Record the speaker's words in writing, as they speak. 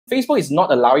Facebook is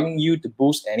not allowing you to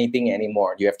boost anything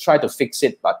anymore. You have tried to fix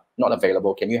it, but not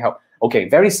available. Can you help? Okay,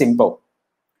 very simple.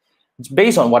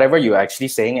 Based on whatever you're actually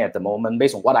saying at the moment,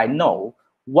 based on what I know,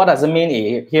 what does it mean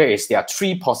here is there are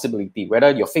three possibilities,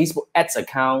 whether your Facebook ads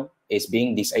account is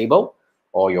being disabled,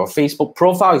 or your Facebook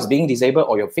profile is being disabled,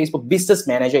 or your Facebook business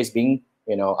manager is being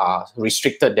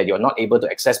restricted, that you're not able to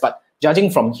access. But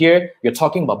judging from here, you're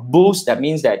talking about boost. That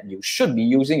means that you should be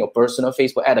using your personal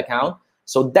Facebook ad account.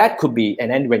 So that could be,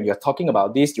 and then when you're talking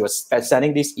about this, you're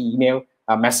sending this email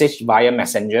message via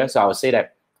Messenger. So I would say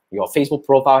that your Facebook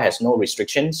profile has no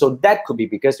restriction. So that could be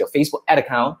because your Facebook ad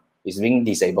account is being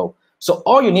disabled. So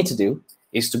all you need to do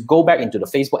is to go back into the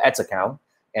Facebook ads account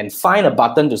and find a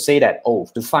button to say that, oh,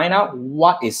 to find out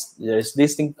what is, there's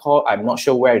this thing called, I'm not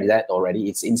sure where it is at already.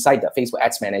 It's inside the Facebook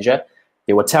ads manager.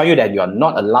 They will tell you that you're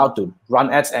not allowed to run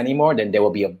ads anymore. Then there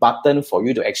will be a button for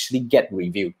you to actually get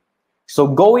reviewed. So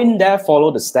go in there,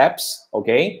 follow the steps,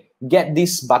 okay? Get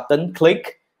this button,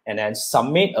 click, and then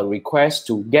submit a request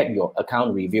to get your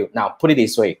account reviewed. Now, put it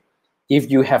this way.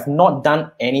 If you have not done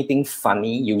anything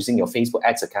funny using your Facebook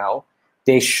ads account,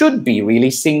 they should be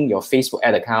releasing your Facebook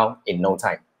ad account in no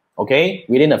time, okay?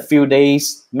 Within a few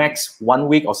days, max 1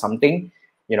 week or something.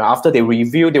 After they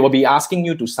review, they will be asking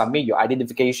you to submit your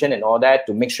identification and all that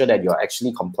to make sure that you're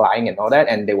actually complying and all that,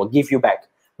 and they will give you back.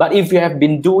 But if you have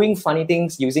been doing funny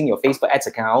things using your Facebook ads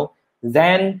account,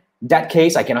 then that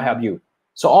case, I cannot help you.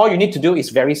 So all you need to do is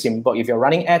very simple. If you're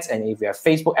running ads and if your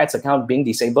Facebook ads account being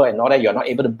disabled and all that, you're not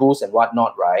able to boost and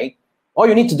whatnot, right? All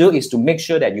you need to do is to make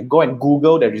sure that you go and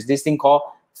Google, there is this thing called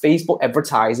Facebook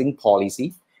advertising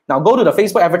policy. Now go to the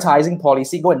Facebook advertising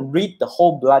policy, go and read the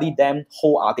whole bloody damn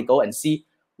whole article and see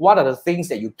what are the things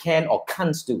that you can or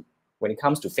can't do when it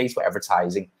comes to Facebook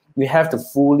advertising. You have to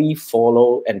fully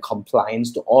follow and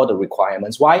compliance to all the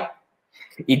requirements. Why?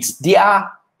 It's their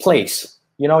place.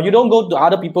 You don't go to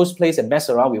other people's place and mess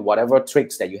around with whatever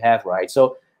tricks that you have, right?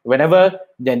 So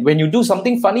when you do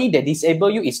something funny, they disable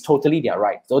you, it's totally their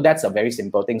right. So that's a very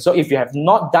simple thing. So if you have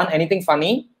not done anything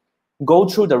funny, go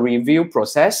through the review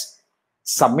process,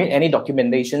 submit any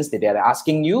documentations that they're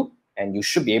asking you, and you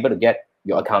should be able to get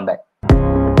your account back.